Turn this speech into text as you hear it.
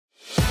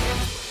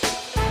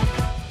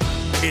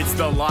It's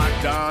the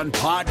Locked On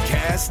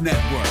Podcast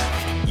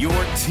Network, your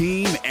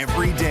team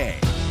every day.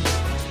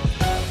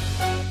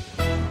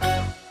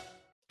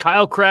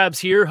 Kyle Krabs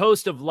here,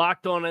 host of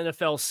Locked On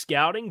NFL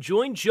Scouting.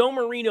 Join Joe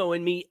Marino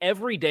and me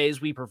every day as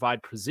we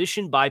provide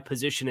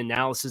position-by-position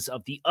analysis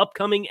of the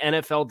upcoming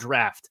NFL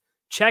Draft.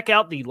 Check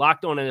out the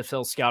Locked On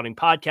NFL Scouting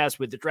podcast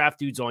with the Draft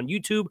Dudes on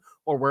YouTube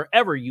or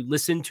wherever you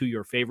listen to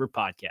your favorite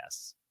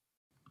podcasts.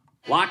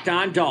 Locked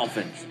On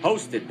Dolphins,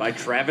 hosted by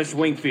Travis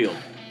Wingfield,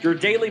 your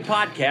daily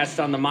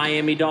podcast on the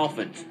Miami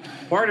Dolphins,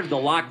 part of the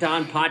Locked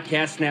On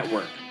Podcast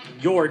Network,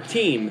 your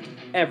team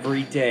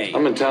every day.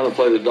 I'm in town to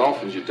play the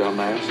Dolphins, you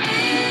dumbass.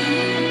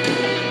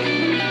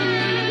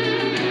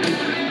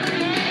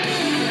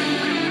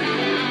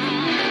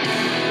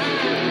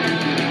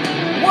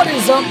 What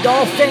is up,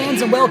 Dolph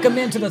fans, and welcome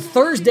into the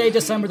Thursday,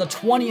 December the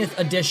 20th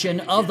edition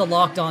of the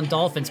Locked On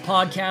Dolphins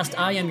podcast.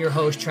 I am your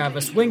host,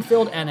 Travis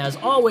Wingfield, and as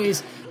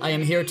always, I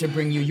am here to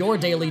bring you your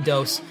daily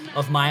dose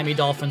of Miami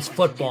Dolphins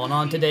football. And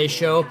on today's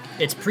show,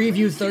 it's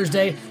Preview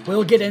Thursday.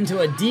 We'll get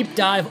into a deep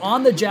dive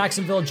on the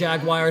Jacksonville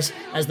Jaguars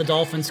as the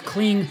Dolphins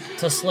cling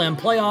to slim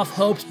playoff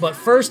hopes. But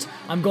first,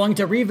 I'm going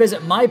to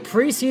revisit my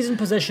preseason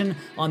position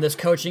on this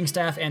coaching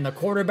staff and the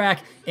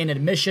quarterback, an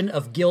admission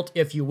of guilt,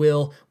 if you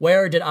will.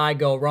 Where did I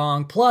go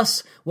wrong?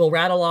 Plus, we'll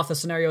rattle off the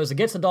scenarios that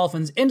gets the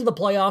Dolphins into the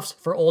playoffs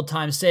for old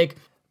time's sake.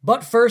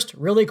 But first,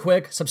 really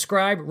quick,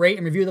 subscribe, rate,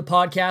 and review the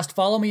podcast.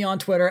 Follow me on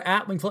Twitter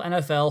at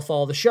WingfieldNFL.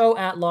 Follow the show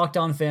at Locked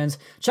On Fins.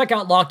 Check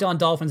out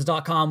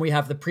LockedOnDolphins.com. We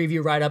have the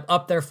preview write-up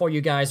up there for you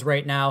guys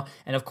right now.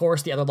 And of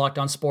course, the other Locked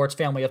On Sports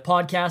family of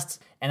podcasts.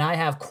 And I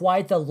have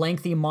quite the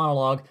lengthy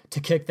monologue to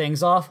kick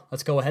things off.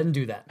 Let's go ahead and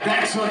do that.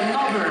 That's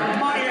another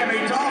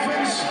Miami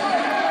Dolphins.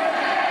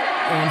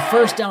 And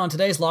first down on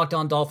today's Locked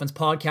On Dolphins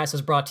podcast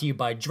is brought to you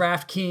by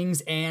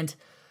DraftKings. And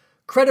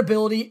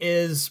credibility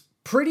is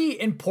pretty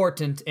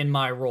important in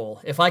my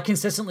role. If I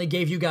consistently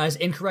gave you guys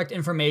incorrect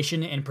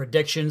information and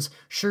predictions,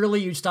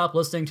 surely you'd stop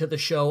listening to the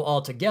show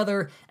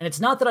altogether. And it's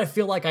not that I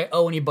feel like I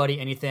owe anybody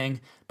anything,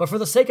 but for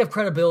the sake of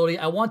credibility,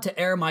 I want to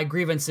air my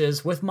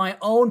grievances with my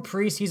own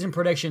preseason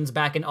predictions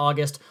back in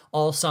August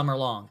all summer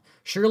long.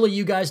 Surely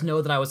you guys know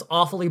that I was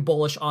awfully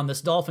bullish on this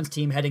Dolphins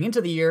team heading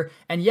into the year,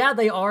 and yeah,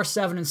 they are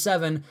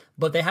 7-7,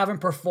 but they haven't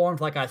performed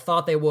like I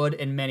thought they would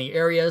in many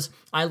areas.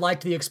 I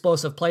liked the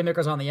explosive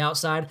playmakers on the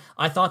outside.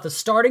 I thought the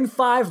starting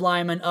 5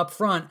 linemen up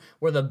front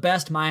were the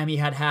best Miami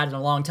had had in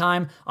a long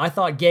time. I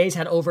thought Gase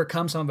had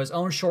overcome some of his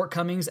own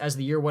shortcomings as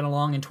the year went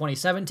along in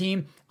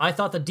 2017. I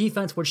thought the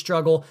defense would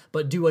struggle,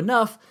 but do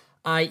enough,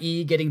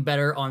 i.e. getting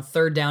better on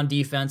third down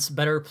defense,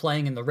 better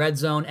playing in the red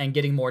zone, and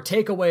getting more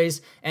takeaways,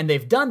 and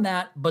they've done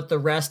that, but the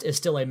rest is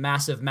still a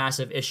massive,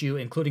 massive issue,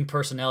 including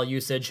personnel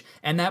usage,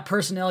 and that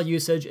personnel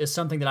usage is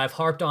something that I've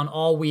harped on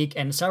all week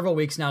and several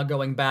weeks now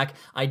going back.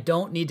 I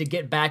don't need to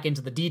get back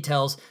into the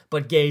details,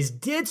 but Gase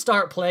did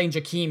start playing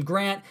Jakeem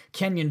Grant,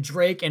 Kenyon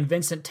Drake, and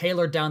Vincent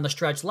Taylor down the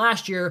stretch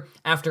last year.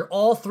 After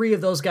all 3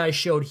 of those guys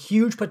showed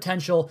huge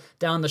potential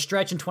down the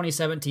stretch in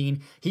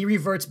 2017, he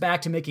reverts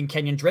back to making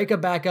Kenyon Drake a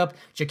backup,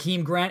 Jakeem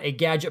Grant a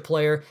gadget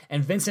player,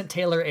 and Vincent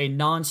Taylor a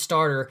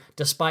non-starter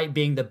despite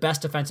being the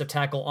best defensive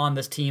tackle on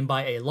this team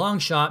by a long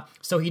shot,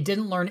 so he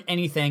didn't learn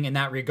anything in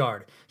that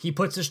regard. He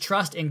puts his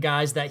trust in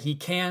guys that he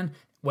can,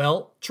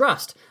 well,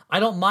 trust.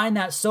 I don't mind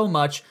that so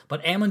much,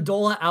 but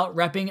Amendola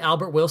out-repping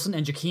Albert Wilson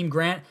and Jakeem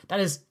Grant, that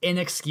is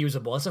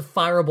inexcusable. That's a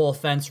fireable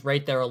offense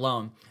right there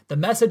alone. The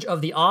message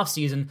of the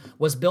offseason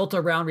was built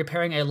around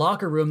repairing a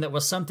locker room that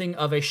was something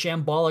of a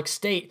shambolic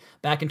state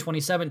back in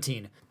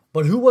 2017.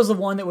 But who was the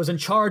one that was in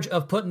charge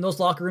of putting those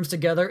locker rooms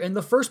together in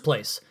the first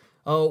place?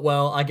 Oh,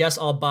 well, I guess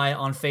I'll buy it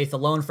on faith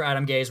alone for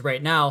Adam Gase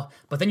right now.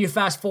 But then you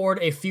fast forward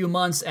a few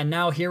months, and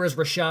now here is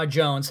Rashad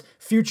Jones,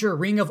 future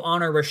Ring of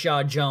Honor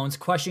Rashad Jones,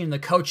 questioning the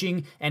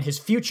coaching and his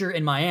future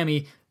in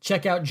Miami.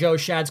 Check out Joe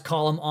Shad's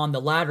column on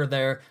the ladder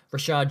there,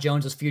 Rashad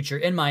Jones' future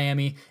in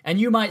Miami. And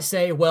you might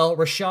say, well,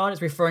 Rashad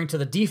is referring to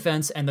the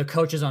defense and the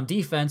coaches on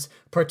defense,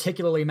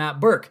 particularly Matt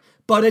Burke.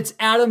 But it's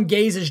Adam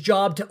Gase's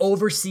job to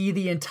oversee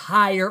the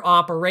entire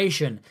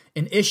operation.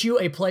 An issue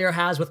a player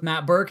has with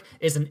Matt Burke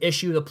is an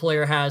issue the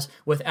player has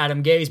with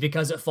Adam Gase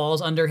because it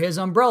falls under his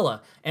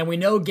umbrella. And we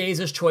know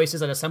Gase's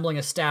choices at assembling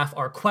a staff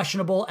are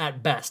questionable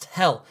at best.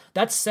 Hell,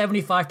 that's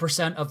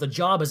 75% of the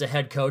job as a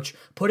head coach,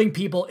 putting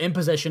people in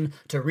position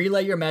to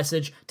relay your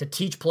message, to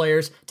teach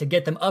players, to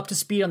get them up to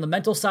speed on the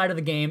mental side of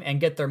the game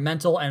and get their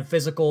mental and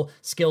physical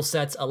skill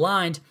sets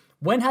aligned.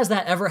 When has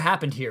that ever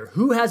happened here?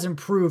 Who has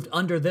improved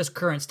under this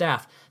current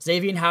staff?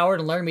 Xavier Howard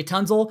and Laramie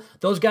Tunzel,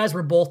 those guys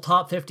were both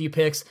top 50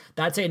 picks.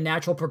 That's a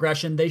natural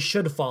progression they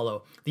should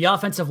follow. The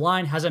offensive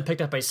line hasn't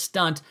picked up a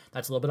stunt,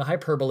 that's a little bit of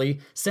hyperbole,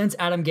 since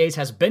Adam Gase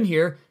has been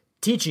here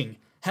teaching.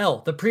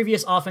 Hell, the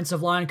previous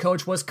offensive line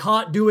coach was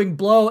caught doing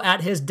blow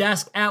at his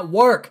desk at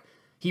work.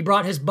 He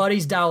brought his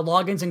buddies Dow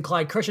Loggins and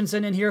Clyde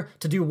Christensen in here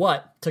to do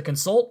what? To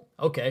consult?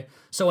 Okay.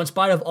 So in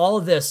spite of all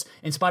of this,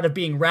 in spite of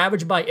being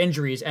ravaged by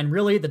injuries, and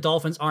really the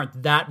Dolphins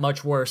aren't that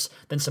much worse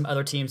than some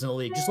other teams in the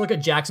league. Just look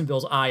at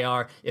Jacksonville's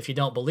IR if you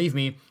don't believe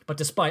me. But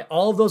despite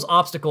all of those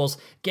obstacles,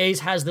 Gase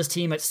has this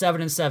team at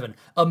 7-7.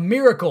 A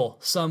miracle,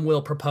 some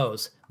will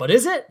propose. But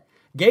is it?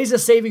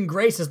 Gase's saving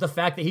grace is the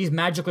fact that he's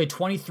magically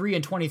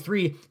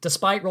 23-23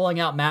 despite rolling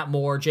out Matt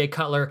Moore, Jay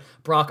Cutler,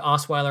 Brock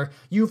Osweiler.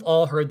 You've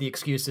all heard the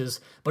excuses.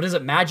 But is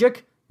it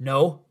magic?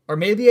 No. Or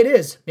maybe it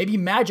is. Maybe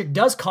magic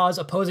does cause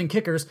opposing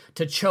kickers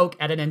to choke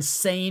at an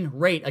insane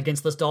rate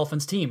against this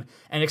Dolphins team.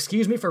 And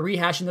excuse me for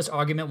rehashing this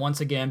argument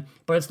once again,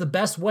 but it's the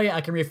best way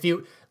I can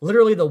refute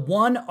literally the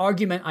one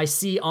argument I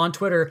see on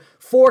Twitter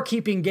for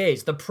keeping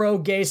Gase, the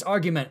pro-Gase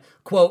argument.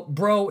 Quote,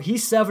 bro,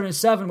 he's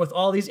 7-7 with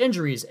all these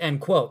injuries, end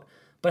quote.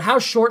 But how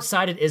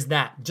short-sighted is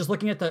that? Just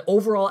looking at the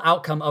overall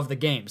outcome of the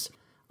games.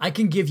 I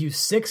can give you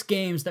 6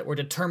 games that were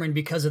determined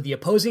because of the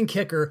opposing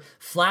kicker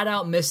flat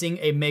out missing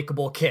a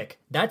makeable kick.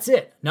 That's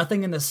it.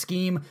 Nothing in the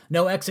scheme,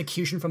 no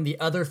execution from the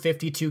other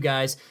 52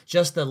 guys,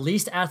 just the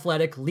least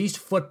athletic, least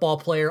football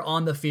player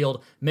on the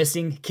field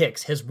missing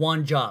kicks, his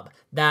one job.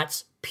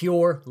 That's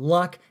pure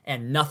luck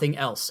and nothing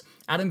else.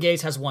 Adam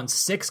Gase has won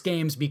 6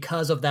 games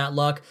because of that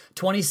luck.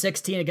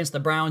 2016 against the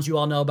Browns, you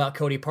all know about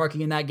Cody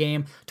Parkey in that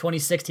game.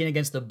 2016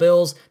 against the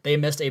Bills, they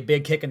missed a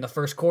big kick in the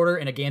first quarter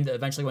in a game that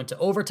eventually went to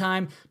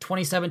overtime.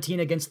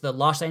 2017 against the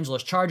Los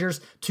Angeles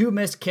Chargers, 2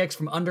 missed kicks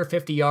from under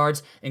 50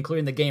 yards,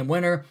 including the game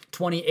winner.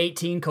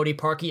 2018, Cody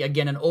Parkey,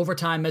 again in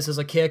overtime, misses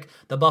a kick.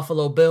 The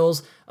Buffalo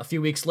Bills, a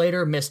few weeks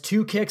later, missed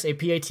 2 kicks, a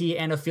PAT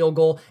and a field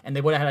goal, and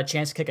they would have had a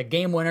chance to kick a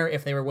game winner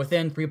if they were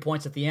within 3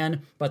 points at the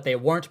end, but they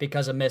weren't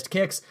because of missed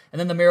kicks. And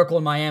then the miracle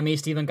in Miami,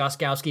 Steven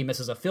Gostkowski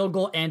misses a field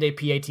goal and a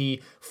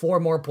PAT, 4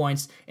 more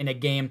points in a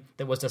game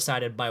that was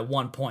decided by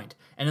 1 point.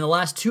 And in the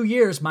last 2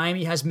 years,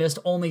 Miami has missed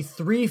only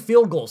 3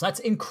 field goals. That's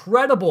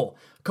incredible.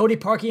 Cody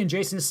Parkey and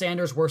Jason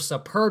Sanders were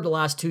superb the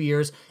last 2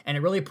 years, and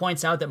it really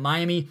points out that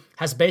Miami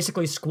has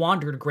basically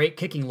squandered great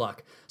kicking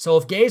luck. So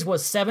if Gase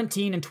was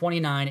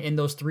 17-29 in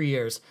those 3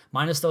 years,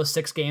 minus those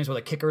 6 games where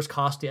the kickers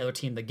cost the other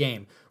team the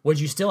game, would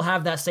you still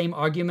have that same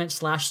argument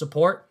 /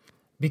 support?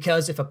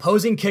 Because if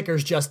opposing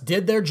kickers just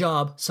did their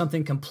job,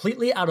 something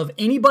completely out of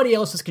anybody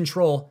else's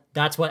control,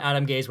 that's what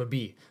Adam Gase would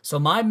be. So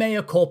my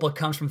mea culpa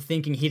comes from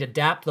thinking he'd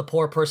adapt the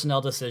poor personnel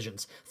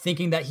decisions,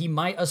 thinking that he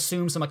might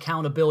assume some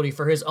accountability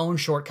for his own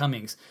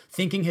shortcomings,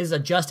 thinking his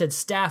adjusted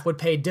staff would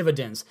pay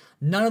dividends.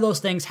 None of those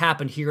things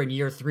happened here in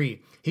year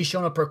 3. He's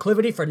shown a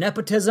proclivity for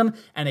nepotism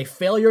and a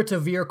failure to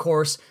veer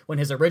course when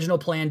his original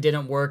plan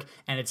didn't work,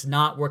 and it's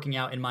not working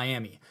out in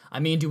Miami. I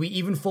mean, do we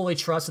even fully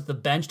trust that the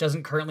bench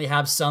doesn't currently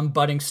have some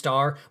budding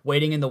star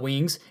waiting in the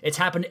wings? It's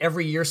happened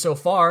every year so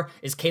far.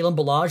 Is Kalen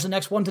Ballage the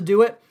next one to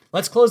do it?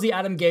 Let's close the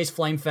Adam Gase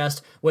Flame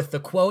Fest with the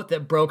quote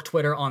that broke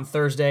Twitter on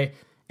Thursday.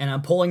 And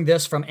I'm pulling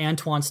this from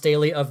Antoine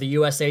Staley of the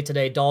USA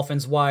Today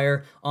Dolphins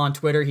Wire on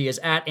Twitter. He is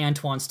at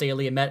Antoine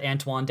Staley. I met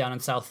Antoine down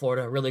in South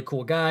Florida, a really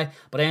cool guy.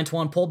 But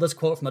Antoine pulled this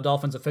quote from the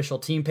Dolphins official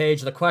team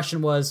page. The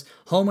question was,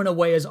 home and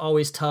away is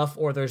always tough,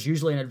 or there's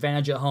usually an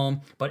advantage at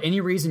home. But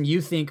any reason you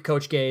think,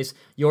 Coach Gase,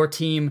 your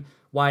team,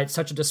 why it's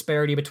such a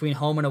disparity between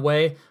home and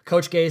away?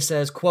 Coach Gase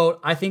says, quote,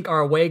 I think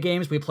our away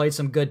games, we played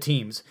some good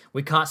teams.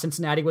 We caught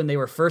Cincinnati when they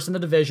were first in the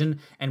division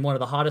and one of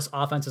the hottest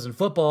offenses in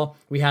football.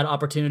 We had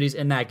opportunities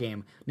in that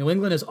game. New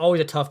England is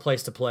always a tough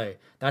place to play.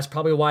 That's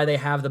probably why they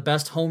have the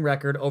best home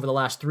record over the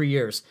last 3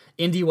 years.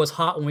 Indy was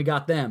hot when we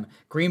got them.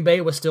 Green Bay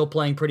was still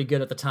playing pretty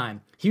good at the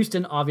time.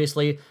 Houston,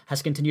 obviously,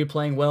 has continued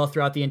playing well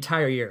throughout the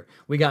entire year.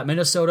 We got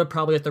Minnesota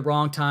probably at the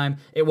wrong time.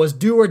 It was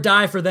do or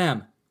die for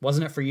them.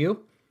 Wasn't it for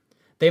you?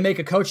 They make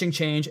a coaching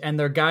change, and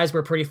their guys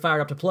were pretty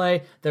fired up to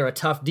play. They're a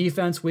tough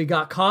defense. We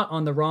got caught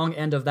on the wrong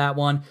end of that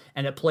one,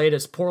 and it played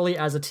as poorly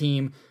as a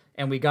team,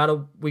 and we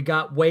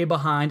got way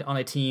behind on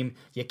a team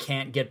you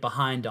can't get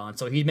behind on.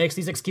 So he makes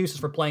these excuses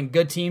for playing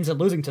good teams and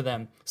losing to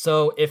them.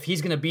 So if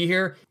he's going to be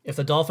here, if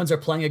the Dolphins are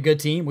playing a good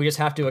team, we just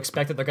have to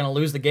expect that they're going to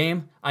lose the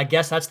game. I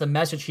guess that's the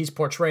message he's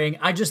portraying.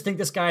 I just think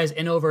this guy is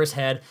in over his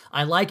head.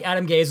 I like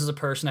Adam Gase as a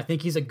person. I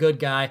think he's a good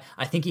guy.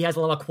 I think he has a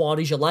lot of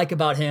qualities you like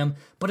about him,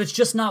 but it's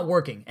just not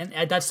working. And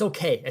that's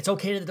okay. It's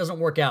okay that it doesn't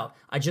work out.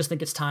 I just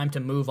think it's time to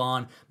move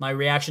on. My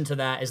reaction to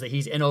that is that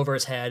he's in over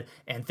his head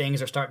and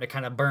things are starting to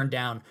kind of burn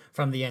down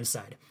from the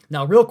inside.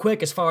 Now, real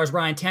quick, as far as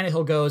Ryan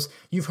Tannehill goes,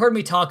 you've heard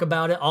me talk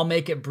about it. I'll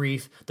make it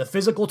brief. The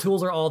physical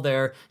tools are all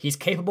there. He's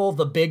capable of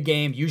the big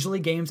game, usually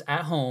games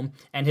at home,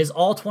 and his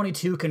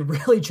all-22 can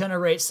really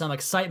generate some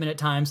excitement at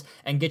times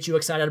and get you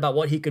excited about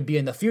what he could be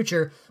in the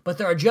future, but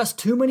there are just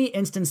too many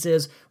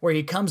instances where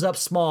he comes up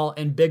small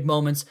in big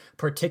moments,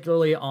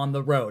 particularly on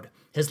the road.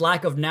 His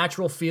lack of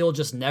natural feel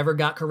just never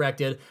got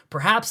corrected.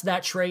 Perhaps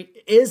that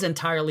trait is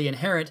entirely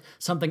inherent,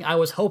 something I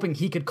was hoping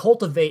he could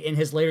cultivate in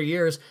his later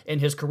years in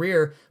his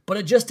career, but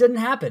it just didn't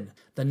happen.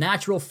 The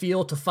natural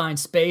feel to find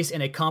space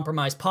in a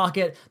compromised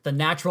pocket, the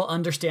natural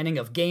understanding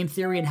of game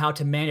theory and how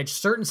to manage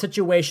certain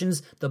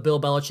situations, the Bill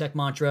Belichick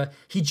mantra.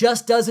 He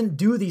just doesn't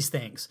do these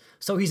things.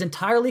 So he's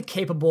entirely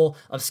capable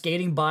of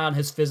skating by on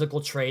his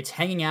physical traits,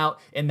 hanging out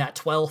in that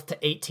 12th to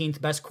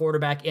 18th best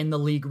quarterback in the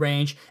league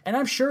range, and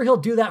I'm sure he'll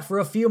do that for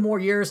a few more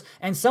years,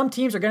 and some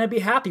teams are going to be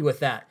happy with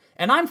that.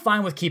 And I'm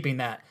fine with keeping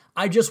that.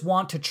 I just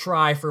want to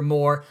try for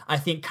more. I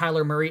think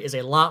Kyler Murray is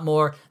a lot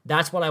more.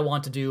 That's what I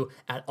want to do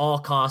at all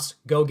costs.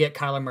 Go get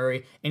Kyler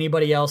Murray.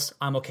 Anybody else,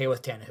 I'm okay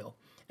with Tannehill.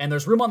 And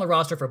there's room on the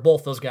roster for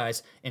both those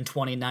guys in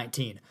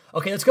 2019.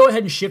 Okay, let's go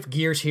ahead and shift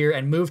gears here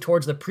and move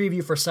towards the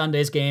preview for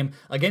Sunday's game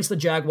against the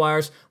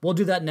Jaguars. We'll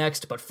do that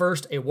next, but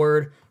first, a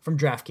word from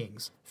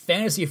DraftKings.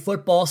 Fantasy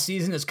football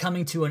season is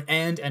coming to an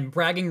end, and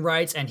bragging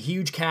rights and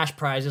huge cash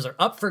prizes are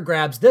up for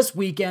grabs this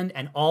weekend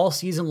and all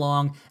season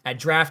long at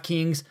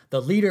DraftKings,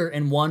 the leader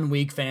in 1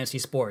 week fantasy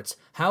sports.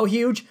 How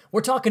huge?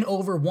 We're talking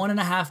over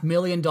 $1.5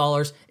 million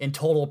in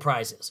total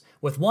prizes.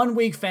 With 1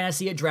 week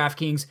fantasy at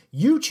DraftKings,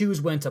 you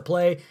choose when to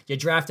play, you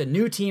draft a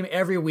new team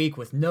every week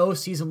with no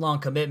season-long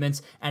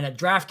commitments, and at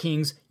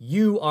DraftKings,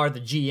 you are the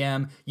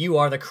GM, you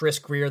are the Chris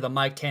Greer, the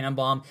Mike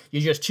Tannenbaum.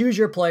 You just choose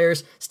your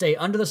players, stay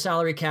under the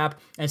salary cap,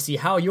 and see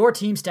how your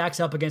team stacks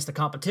up against the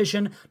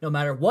competition. No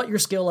matter what your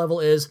skill level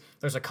is,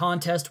 there's a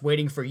contest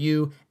waiting for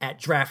you at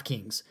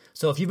DraftKings.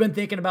 So if you've been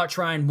thinking about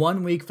trying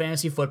 1 week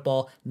fantasy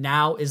football,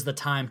 now is the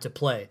time to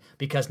play,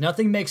 because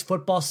nothing makes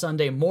Football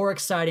Sunday more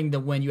exciting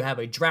than when you have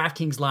a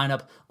DraftKings lineup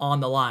on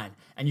the line.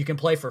 And you can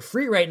play for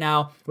free right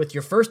now with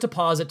your first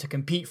deposit to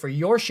compete for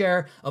your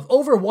share of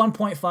over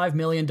 $1.5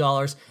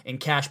 million in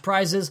cash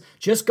prizes.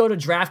 Just go to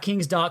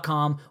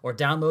DraftKings.com or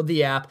download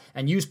the app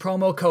and use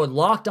promo code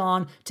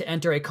LOCKEDON to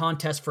enter a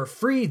contest for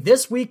free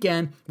this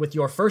weekend with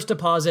your first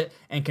deposit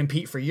and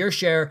compete for your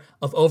share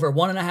of over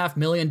 $1.5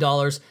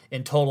 million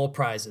in total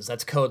prizes.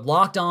 That's code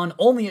LOCKEDON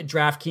only at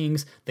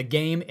DraftKings, the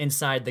game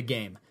inside the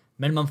game.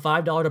 Minimum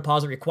 $5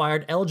 deposit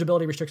required.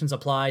 Eligibility restrictions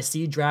apply.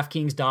 See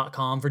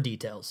DraftKings.com for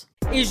details.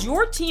 Is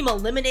your team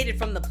eliminated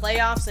from the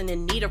playoffs and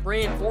in need of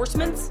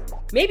reinforcements?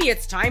 Maybe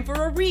it's time for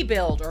a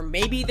rebuild, or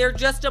maybe they're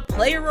just a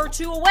player or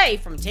two away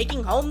from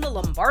taking home the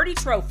Lombardi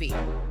Trophy.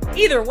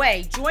 Either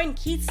way, join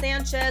Keith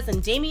Sanchez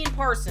and Damian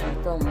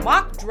Parson for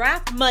Mock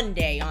Draft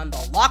Monday on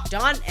the Locked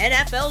On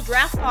NFL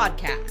Draft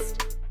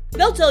Podcast.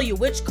 They'll tell you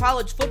which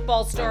college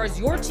football stars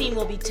your team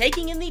will be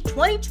taking in the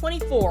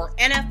 2024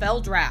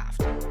 NFL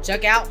Draft.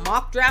 Check out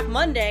Mock Draft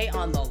Monday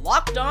on the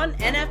Locked On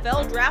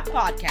NFL Draft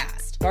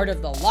Podcast, part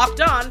of the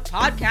Locked On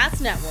Podcast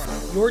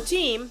Network, your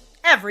team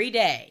every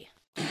day.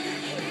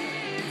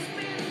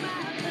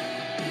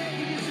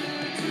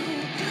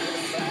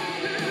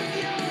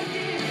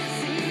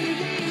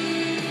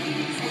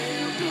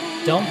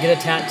 Don't get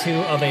a tattoo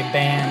of a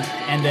band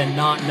and then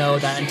not know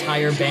that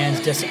entire band's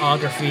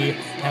discography.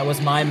 That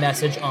was my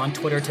message on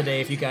Twitter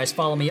today. If you guys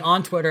follow me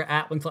on Twitter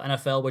at Wingfield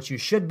NFL, which you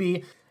should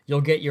be, you'll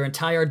get your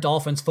entire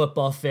Dolphins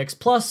football fix,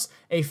 plus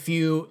a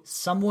few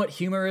somewhat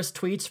humorous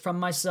tweets from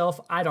myself.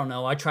 I don't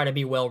know. I try to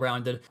be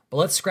well-rounded. But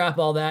let's scrap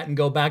all that and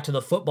go back to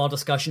the football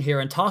discussion here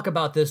and talk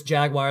about this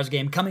Jaguars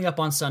game coming up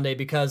on Sunday,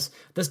 because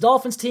this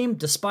Dolphins team,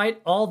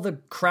 despite all the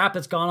crap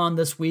that's gone on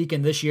this week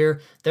and this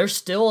year, they're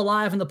still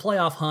alive in the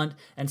playoff hunt,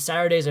 and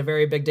Saturday is a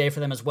very big day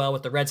for them as well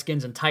with the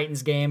Redskins and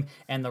Titans game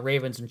and the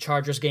Ravens and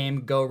Chargers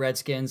game. Go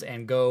Redskins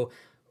and go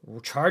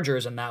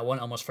Chargers in that one.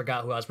 Almost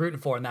forgot who I was rooting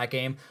for in that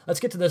game. Let's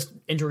get to this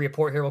injury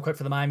report here real quick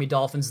for the Miami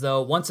Dolphins,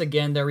 though. Once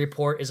again, their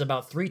report is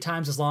about 3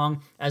 times as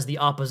long as the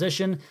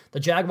opposition. The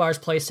Jaguars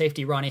play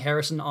safety Ronnie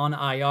Harrison on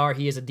IR.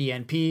 He is a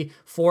DNP.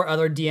 4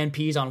 other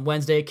DNPs on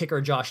Wednesday.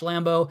 Kicker Josh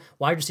Lambo,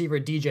 wide receiver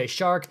DJ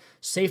Shark,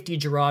 safety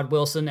Gerard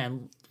Wilson,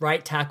 and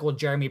right tackle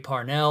Jeremy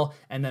Parnell,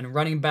 and then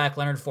running back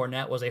Leonard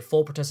Fournette was a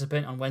full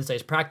participant on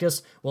Wednesday's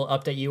practice. We'll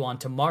update you on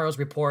tomorrow's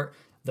report,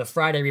 the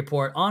Friday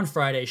report on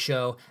Friday's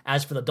show.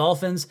 As for the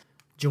Dolphins,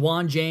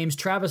 Juwan James,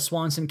 Travis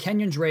Swanson,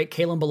 Kenyon Drake,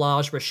 Kalen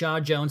Ballage,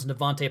 Rashad Jones, and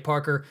Devontae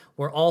Parker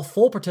were all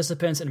full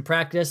participants in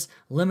practice.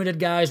 Limited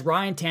guys,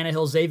 Ryan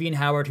Tannehill, Xavier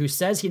Howard, who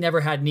says he never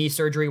had knee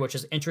surgery, which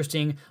is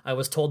interesting. I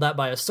was told that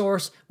by a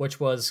source, which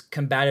was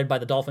combated by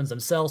the Dolphins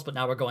themselves, but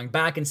now we're going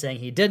back and saying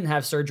he didn't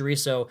have surgery,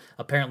 so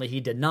apparently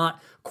he did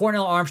not.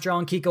 Cornell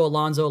Armstrong, Kiko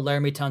Alonso,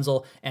 Laramie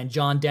Tunzel, and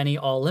John Denny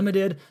all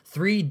limited.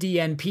 3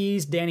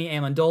 DNPs, Danny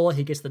Amendola,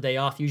 he gets the day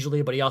off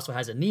usually, but he also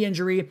has a knee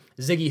injury.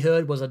 Ziggy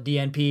Hood was a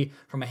DNP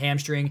from a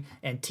hamstring,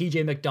 and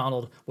TJ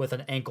McDonald with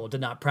an ankle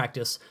did not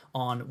practice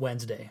on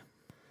Wednesday.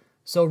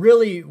 So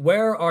really,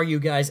 where are you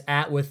guys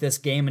at with this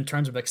game in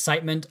terms of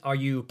excitement? Are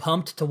you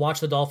pumped to watch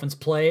the Dolphins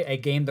play a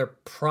game they're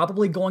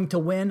probably going to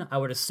win? I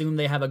would assume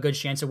they have a good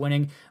chance of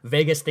winning.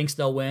 Vegas thinks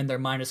they'll win. They're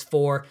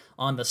 -4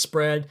 on the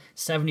spread,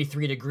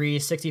 73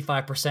 degrees,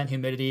 65%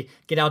 humidity.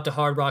 Get out to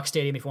Hard Rock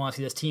Stadium if you want to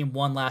see this team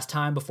one last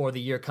time before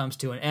the year comes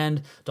to an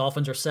end.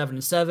 Dolphins are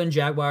 7-7,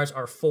 Jaguars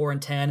are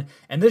 4-10,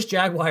 and this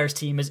Jaguars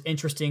team is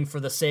interesting for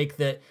the sake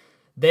that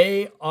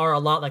They are a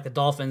lot like the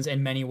Dolphins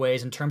in many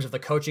ways in terms of the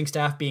coaching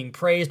staff being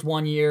praised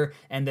one year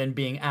and then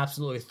being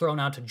absolutely thrown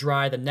out to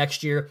dry the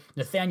next year.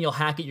 Nathaniel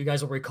Hackett, you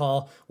guys will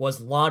recall,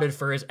 was lauded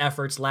for his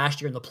efforts last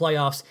year in the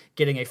playoffs,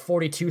 getting a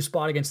 42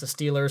 spot against the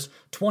Steelers,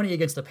 20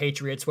 against the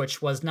Patriots,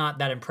 which was not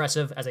that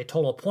impressive as a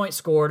total point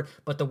scored,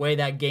 but the way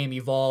that game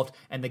evolved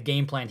and the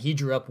game plan he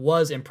drew up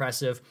was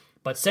impressive.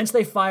 But since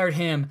they fired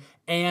him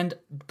and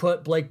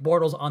put Blake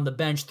Bortles on the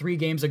bench 3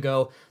 games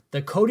ago,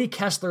 the Cody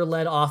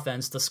Kessler-led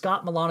offense, the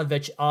Scott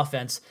Milanovic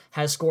offense,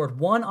 has scored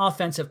 1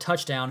 offensive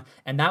touchdown,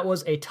 and that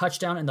was a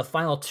touchdown in the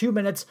final 2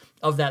 minutes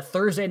of that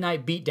Thursday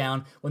night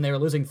beatdown when they were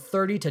losing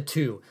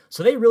 30-2.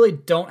 So they really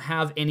don't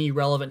have any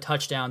relevant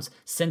touchdowns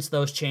since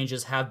those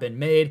changes have been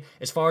made.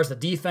 As far as the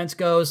defense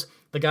goes,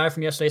 the guy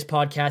from yesterday's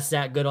podcast,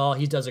 Zach Goodall,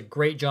 he does a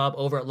great job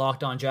over at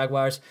Locked On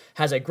Jaguars,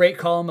 has a great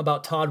column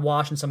about Todd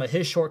Wash and some of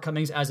his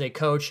shortcomings as a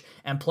coach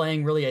and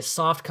playing really a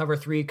soft cover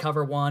 3,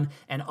 cover 1,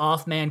 and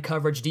off-man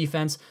coverage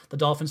defense. The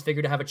Dolphins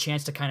figured to have a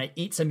chance to kind of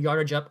eat some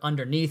yardage up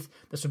underneath.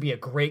 This would be a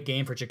great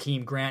game for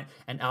Jakeem Grant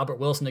and Albert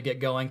Wilson to get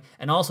going.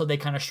 And also they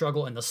kind of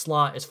struggle in the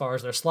slot as far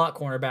as their slot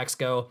cornerbacks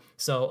go.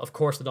 So, of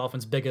course, the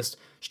Dolphins' biggest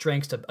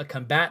strengths to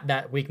combat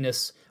that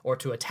weakness, or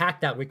to attack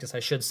that weakness, I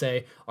should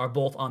say, are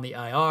both on the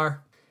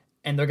IR.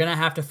 And they're going to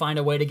have to find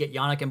a way to get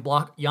Yannick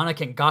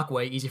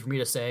Ngakoue, easy for me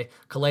to say,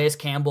 Calais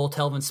Campbell,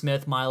 Telvin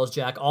Smith, Miles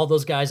Jack, all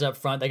those guys up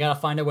front. They got to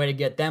find a way to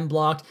get them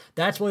blocked.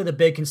 That's really the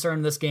big concern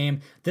in this game.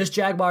 This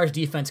Jaguars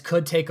defense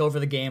could take over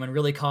the game and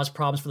really cause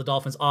problems for the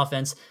Dolphins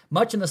offense,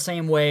 much in the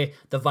same way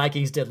the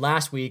Vikings did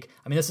last week.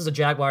 I mean, this is a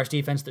Jaguars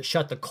defense that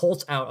shut the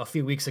Colts out a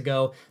few weeks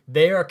ago.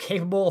 They are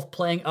capable of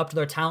playing up to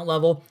their talent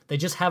level. They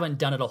just haven't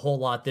done it a whole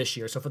lot this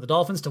year. So for the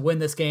Dolphins to win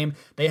this game,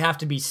 they have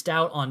to be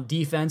stout on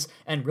defense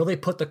and really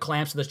put the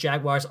clamps to this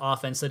Jaguars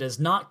offense that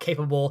is not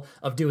capable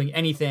of doing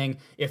anything.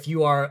 If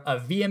you are a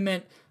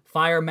vehement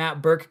fire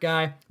Matt Burke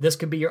guy, this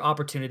could be your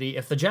opportunity.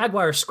 If the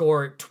Jaguars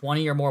score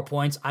 20 or more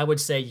points, I would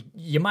say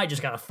you might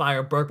just got to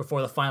fire Burke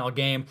before the final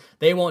game.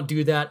 They won't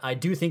do that. I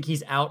do think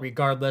he's out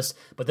regardless,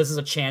 but this is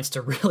a chance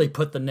to really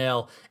put the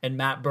nail in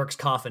Matt Burke's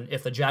coffin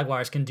if the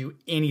Jaguars can do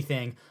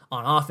anything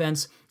on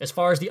offense. As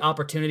far as the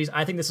opportunities,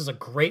 I think this is a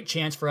great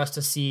chance for us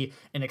to see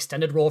an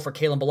extended role for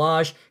Kalen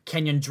Ballage,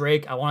 Kenyon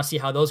Drake. I want to see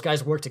how those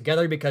guys work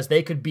together because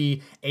they could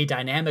be a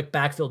dynamic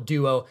backfield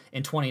duo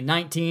in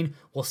 2019.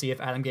 We'll see if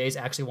Adam Gase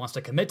actually wants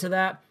to commit to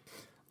that.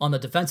 On the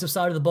defensive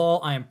side of the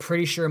ball, I am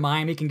pretty sure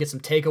Miami can get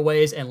some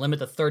takeaways and limit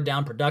the third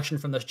down production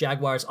from this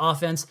Jaguars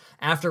offense.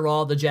 After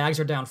all, the Jags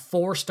are down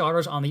 4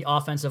 starters on the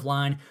offensive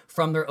line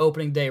from their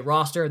opening day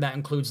roster. That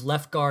includes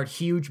left guard,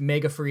 huge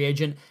mega free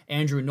agent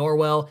Andrew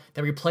Norwell.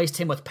 They replaced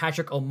him with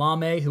Patrick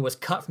Omameh, who was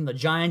cut from the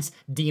Giants,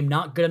 deemed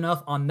not good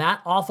enough on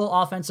that awful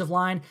offensive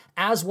line,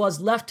 as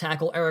was left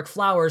tackle Eric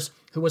Flowers,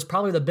 who was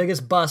probably the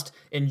biggest bust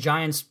in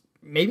Giants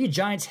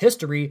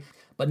history.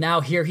 But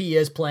now here he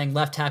is playing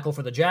left tackle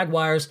for the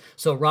Jaguars.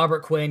 So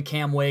Robert Quinn,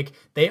 Cam Wake,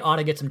 they ought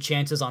to get some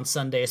chances on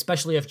Sunday,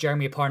 especially if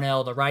Jeremy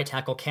Parnell, the right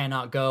tackle,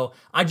 cannot go.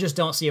 I just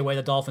don't see a way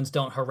the Dolphins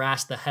don't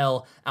harass the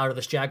hell out of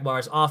this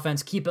Jaguars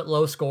offense, keep it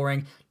low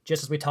scoring,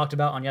 just as we talked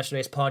about on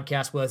yesterday's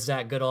podcast with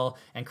Zach Goodall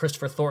and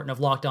Christopher Thornton of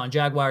Locked On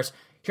Jaguars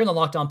here on the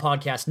Locked On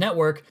Podcast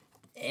Network.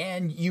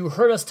 And you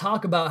heard us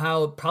talk about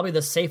how probably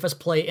the safest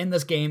play in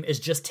this game is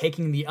just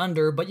taking the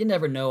under, but you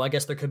never know. I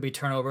guess there could be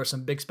turnover,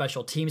 some big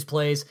special teams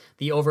plays.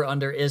 The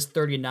over-under is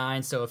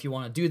 39, so if you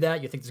want to do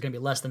that, you think there's going to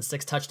be less than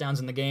 6 touchdowns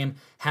in the game,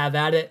 have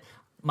at it.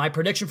 My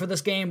prediction for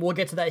this game, we'll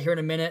get to that here in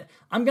a minute.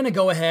 I'm going to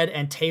go ahead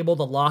and table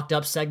the locked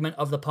up segment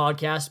of the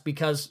podcast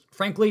because,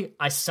 frankly,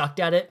 I sucked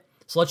at it.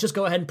 So let's just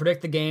go ahead and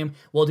predict the game.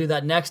 We'll do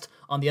that next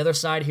on the other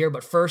side here,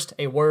 but first,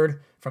 a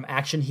word from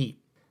Action Heat.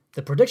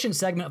 The prediction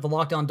segment of the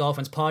Locked On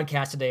Dolphins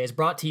podcast today is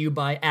brought to you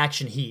by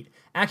Action Heat.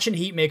 Action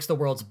Heat makes the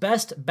world's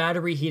best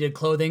battery-heated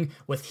clothing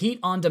with heat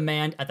on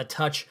demand at the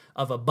touch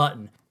of a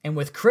button. And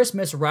with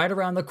Christmas right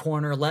around the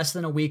corner, less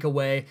than a week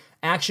away,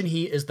 Action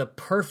Heat is the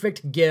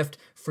perfect gift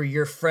for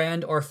your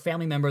friend or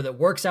family member that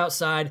works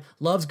outside,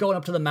 loves going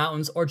up to the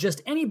mountains, or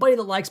just anybody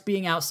that likes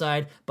being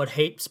outside but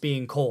hates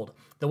being cold.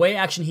 The way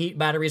Action Heat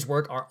batteries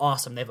work are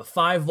awesome. They have a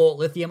 5-volt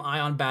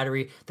lithium-ion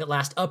battery that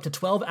lasts up to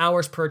 12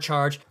 hours per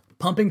charge,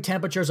 pumping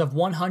temperatures of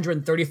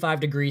 135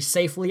 degrees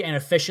safely and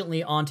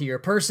efficiently onto your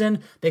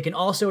person. They can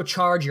also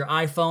charge your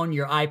iPhone,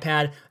 your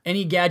iPad,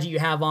 any gadget you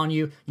have on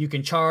you, you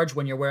can charge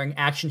when you're wearing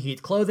Action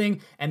Heat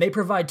clothing, and they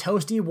provide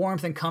toasty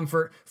warmth and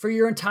comfort for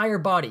your entire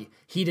body.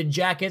 Heated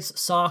jackets,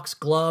 socks,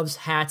 gloves,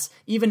 hats,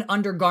 even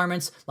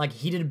undergarments like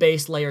heated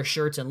base layer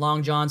shirts and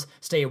long johns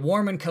stay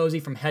warm and cozy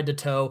from head to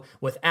toe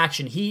with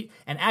Action Heat.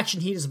 And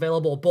Action Heat is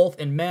available both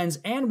in men's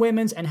and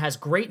women's and has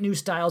great new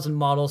styles and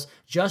models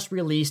just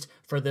released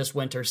for this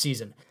winter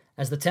season.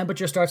 As the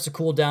temperature starts to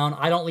cool down,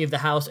 I don't leave the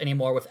house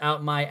anymore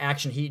without my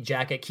Action Heat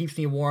jacket. It keeps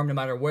me warm no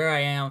matter where I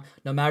am,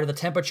 no matter the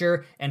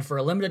temperature, and for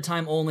a limited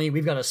time only,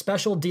 we've got a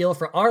special deal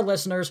for our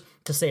listeners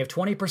to save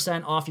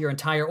 20% off your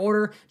entire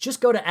order.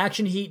 Just go to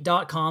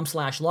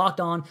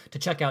actionheat.com/lockedon to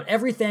check out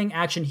everything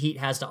Action Heat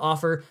has to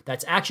offer.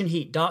 That's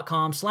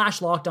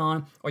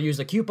actionheat.com/lockedon, or use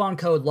the coupon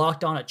code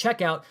LOCKEDON at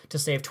checkout to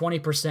save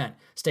 20%.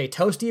 Stay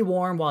toasty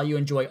warm while you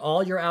enjoy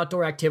all your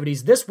outdoor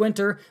activities this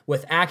winter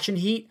with Action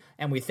Heat,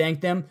 and we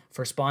thank them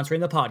for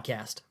sponsoring the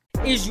podcast.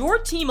 Is your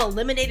team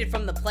eliminated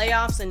from the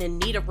playoffs and in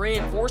need of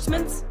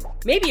reinforcements?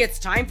 Maybe it's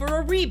time for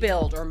a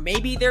rebuild, or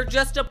maybe they're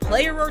just a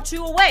player or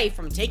two away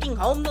from taking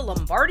home the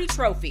Lombardi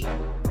Trophy.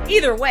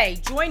 Either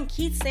way, join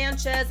Keith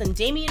Sanchez and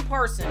Damian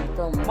Parson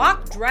for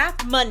Mock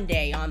Draft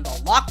Monday on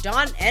the Locked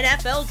On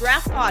NFL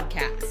Draft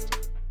Podcast.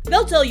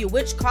 They'll tell you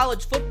which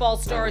college football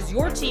stars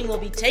your team will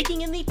be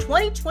taking in the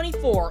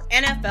 2024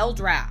 NFL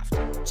Draft.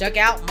 Check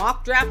out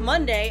Mock Draft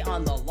Monday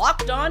on the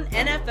Locked On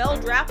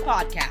NFL Draft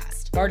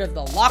Podcast, part of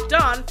the Locked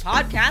On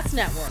Podcast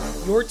Network,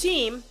 your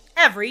team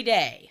every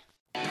day.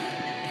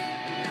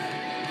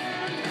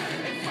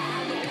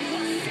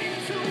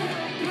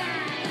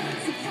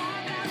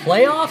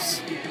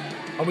 Playoffs?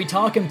 Are we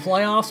talking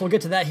playoffs? We'll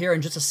get to that here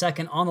in just a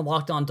second on the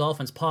Locked On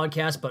Dolphins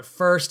podcast, but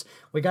first,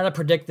 we got to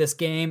predict this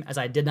game, as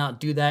I did not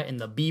do that in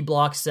the B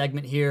block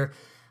segment here.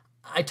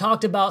 I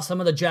talked about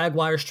some of the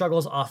Jaguars'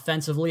 struggles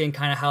offensively and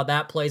kind of how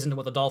that plays into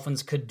what the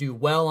Dolphins could do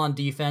well on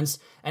defense,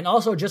 and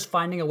also just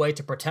finding a way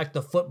to protect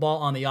the football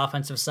on the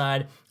offensive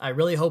side. I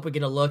really hope we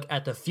get a look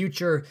at the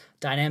future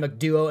dynamic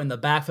duo in the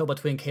backfield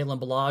between Kalen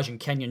Ballage and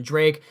Kenyon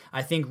Drake.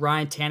 I think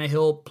Ryan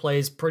Tannehill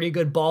plays pretty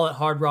good ball at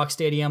Hard Rock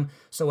Stadium.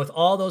 So with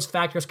all those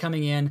factors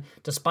coming in,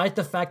 despite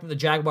the fact that the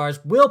Jaguars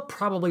will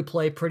probably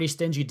play pretty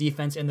stingy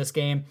defense in this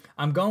game,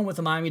 I'm going with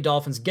the Miami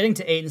Dolphins getting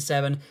to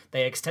 8-7.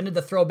 They extended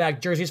the throwback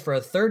jerseys for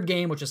a third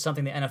game, which is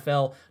something the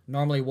NFL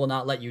normally will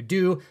not let you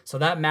do. So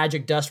that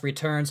magic dust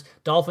returns.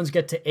 Dolphins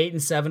get to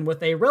 8-7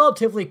 with a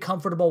relatively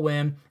comfortable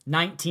win,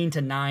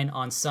 19-9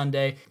 on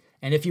Sunday.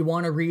 And if you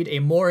want to read a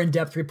more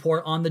in-depth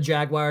report on the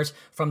Jaguars,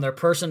 from their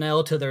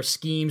personnel to their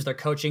schemes, their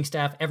coaching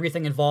staff,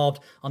 everything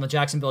involved on the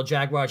Jacksonville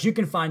Jaguars, you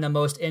can find the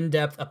most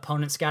in-depth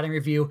opponent scouting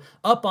review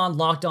up on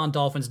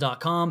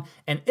LockedOnDolphins.com.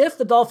 And if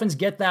the Dolphins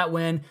get that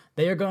win,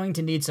 they are going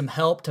to need some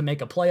help to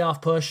make a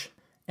playoff push.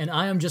 And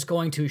I am just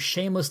going to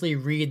shamelessly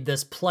read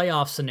this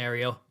playoff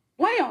scenario.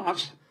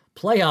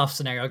 Playoff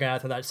scenario. I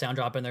gotta throw that sound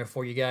drop in there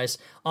for you guys.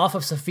 Off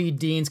of Safid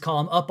Dean's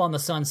column up on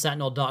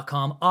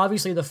thesunsentinel.com.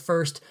 Obviously the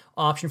first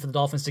option for the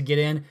Dolphins to get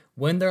in,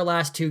 win their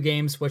last two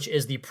games, which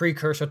is the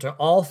precursor to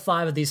all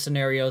five of these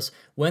scenarios.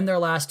 Win their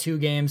last two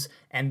games,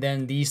 and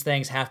then these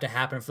things have to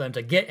happen for them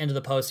to get into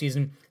the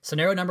postseason.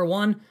 Scenario number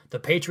one, the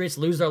Patriots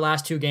lose their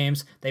last two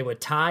games. They would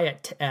tie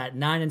at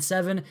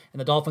 9-7, and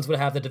the Dolphins would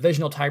have the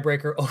divisional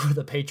tiebreaker over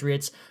the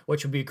Patriots,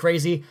 which would be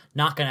crazy.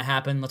 Not going to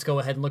happen. Let's go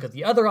ahead and look at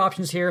the other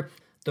options here.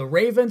 The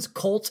Ravens,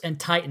 Colts, and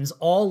Titans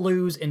all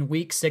lose in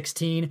Week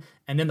 16,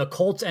 and then the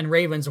Colts and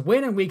Ravens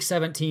win in Week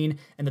 17,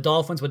 and the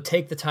Dolphins would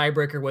take the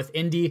tiebreaker with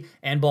Indy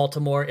and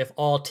Baltimore if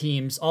all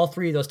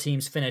three of those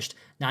teams finished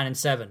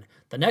 9-7.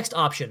 The next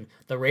option,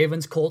 the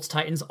Ravens, Colts,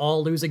 Titans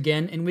all lose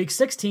again in Week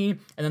 16,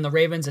 and then the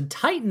Ravens and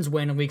Titans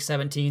win in Week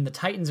 17. The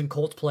Titans and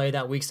Colts play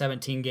that Week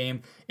 17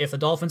 game. If the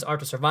Dolphins are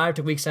to survive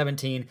to Week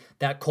 17,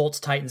 that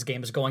Colts-Titans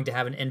game is going to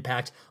have an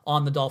impact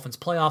on the Dolphins'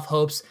 playoff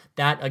hopes.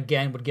 That,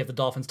 again, would give the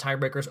Dolphins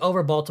tiebreakers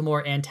over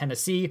Baltimore and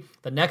Tennessee.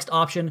 The next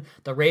option,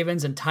 the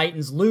Ravens and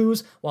Titans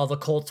lose while the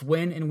Colts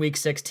win in Week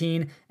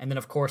 16, and then,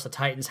 of course, the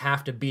Titans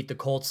have to beat the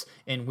Colts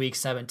in Week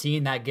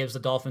 17. That gives the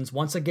Dolphins,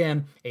 once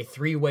again, a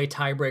three-way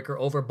tiebreaker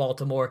over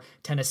Baltimore,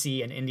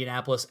 Tennessee, and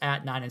Indianapolis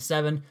at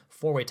 9-7.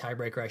 Four-way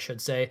tiebreaker, I should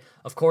say.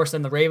 Of course,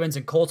 then the Ravens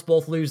and Colts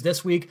both lose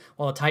this week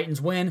while the Titans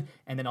win,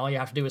 and then all you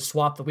have to do is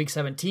swap the Week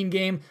 17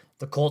 game.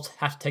 The Colts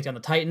have to take down the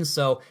Titans,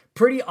 so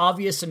pretty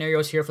obvious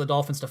scenarios here for the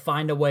Dolphins to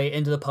find a way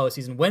into the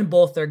postseason, win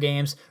both their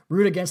games,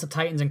 root against the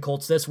Titans and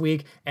Colts this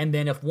week, and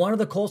then if one of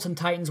the Colts and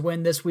Titans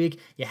win this week,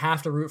 you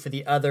have to root for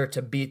the other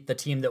to beat the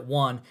team that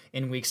won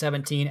in Week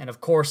 17, and of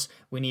course,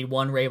 we need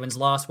one Ravens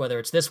loss, whether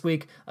it's this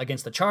week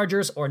against the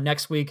Chargers or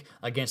next week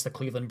against the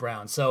Cleveland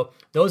Browns. So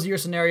those are your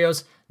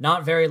scenarios.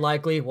 Not very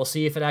likely. We'll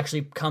see if it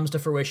actually comes to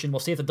fruition.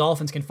 We'll see if the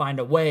Dolphins can find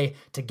a way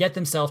to get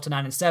themselves to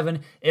 9-7.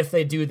 If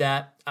they do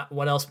that,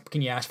 what else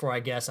can you ask for, I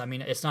guess? I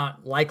mean, it's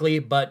not likely,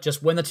 but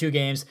just win the two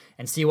games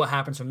and see what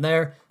happens from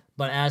there.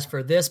 But as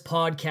for this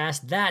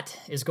podcast, that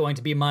is going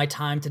to be my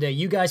time today.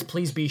 You guys,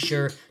 please be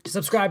sure to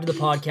subscribe to the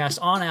podcast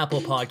on Apple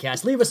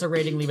Podcasts. Leave us a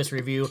rating, leave us a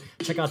review.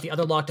 Check out the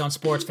other Locked On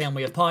Sports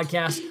family of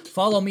podcasts.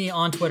 Follow me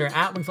on Twitter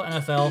at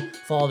WingfieldNFL.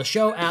 Follow the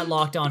show at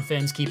Locked On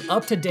Fins. Keep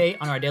up to date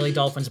on our daily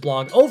Dolphins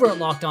blog over at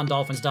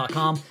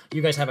LockedOnDolphins.com.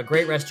 You guys have a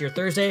great rest of your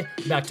Thursday.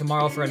 Be back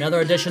tomorrow for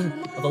another edition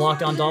of the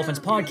Locked On Dolphins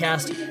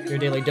podcast, your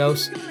daily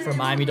dose for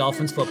Miami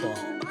Dolphins football.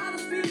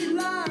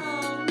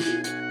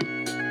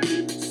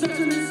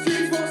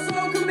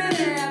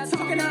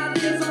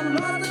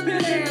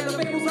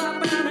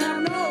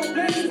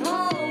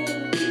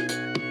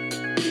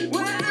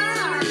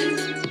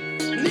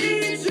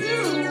 Lead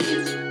you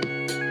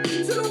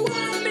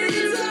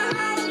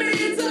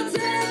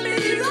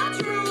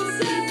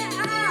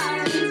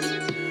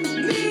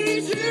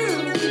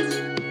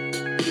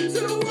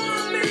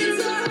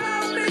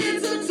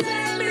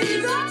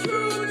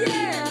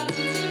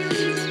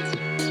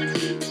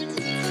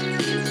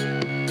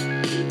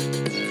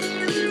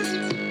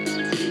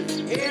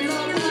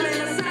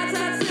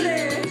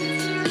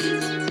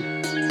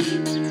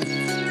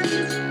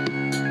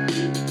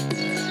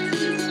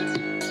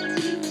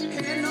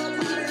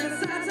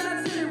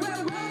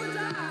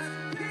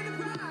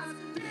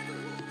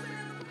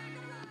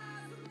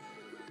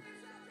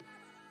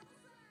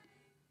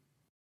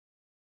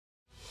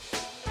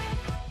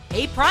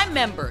Hey, Prime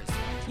members,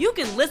 you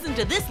can listen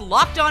to this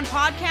Locked On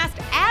podcast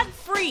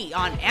ad-free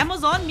on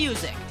Amazon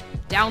Music.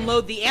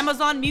 Download the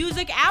Amazon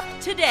Music app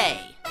today.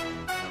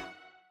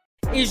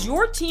 Is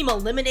your team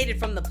eliminated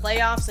from the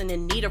playoffs and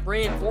in need of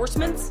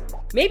reinforcements?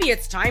 Maybe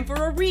it's time for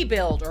a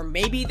rebuild, or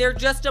maybe they're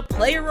just a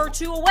player or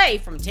two away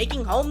from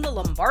taking home the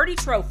Lombardi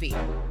Trophy.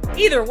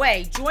 Either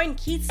way, join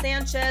Keith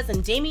Sanchez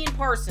and Damian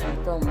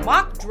Parson for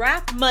Mock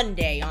Draft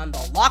Monday on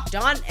the Locked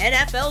On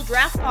NFL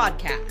Draft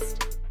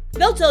Podcast.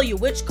 They'll tell you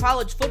which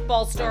college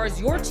football stars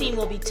your team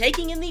will be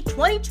taking in the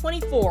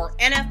 2024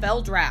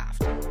 NFL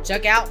Draft.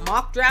 Check out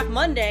Mock Draft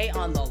Monday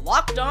on the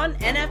Locked On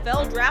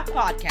NFL Draft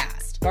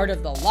Podcast, part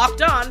of the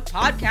Locked On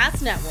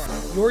Podcast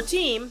Network, your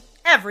team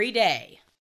every day.